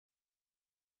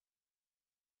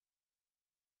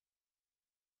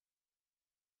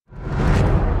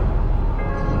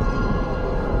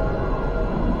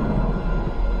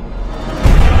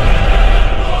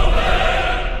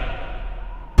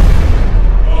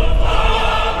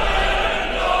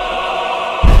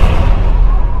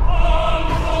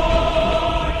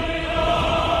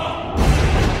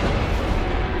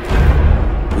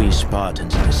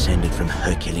from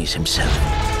Hercules himself.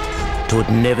 Taught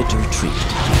never to retreat,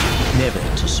 never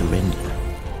to surrender.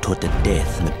 Taught that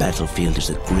death on the battlefield is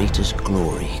the greatest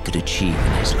glory he could achieve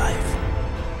in his life.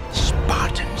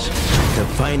 Spartans, the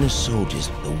finest soldiers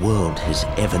the world has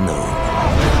ever known.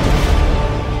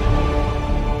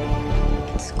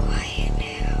 It's quiet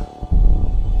now.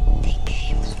 They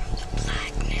came from the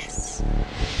blackness.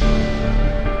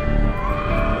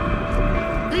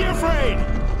 Be afraid!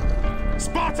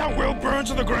 Sparta will burn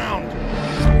to the ground!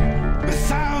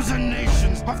 1,000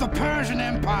 nations of the Persian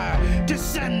Empire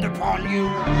descend upon you!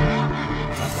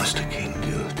 What must a king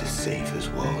do to save his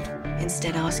world?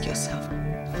 Instead, ask yourself,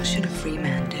 what should a free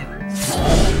man do?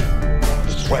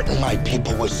 Threaten my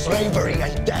people with slavery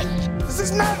and death. This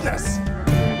is madness!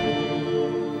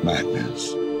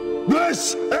 Madness.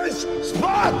 This is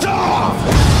Sparta!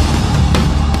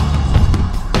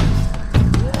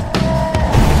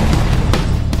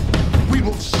 We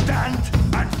will stand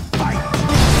and fight!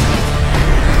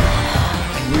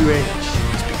 A new age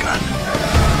has begun.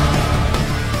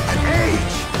 An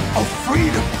age of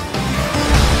freedom.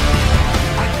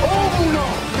 And all who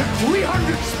know that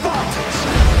 300 Spartans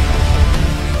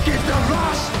give their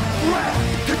last breath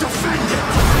to defend it.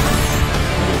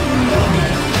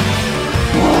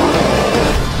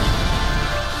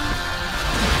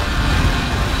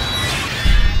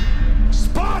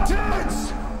 Spartans!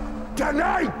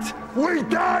 Tonight we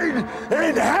dine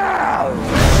in hell!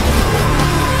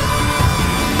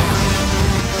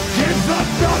 Give them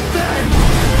nothing,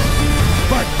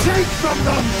 but take from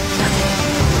them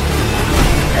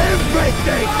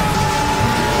everything!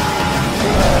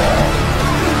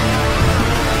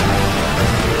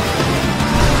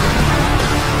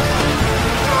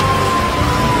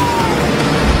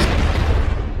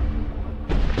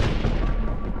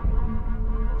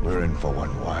 We're in for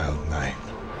one wild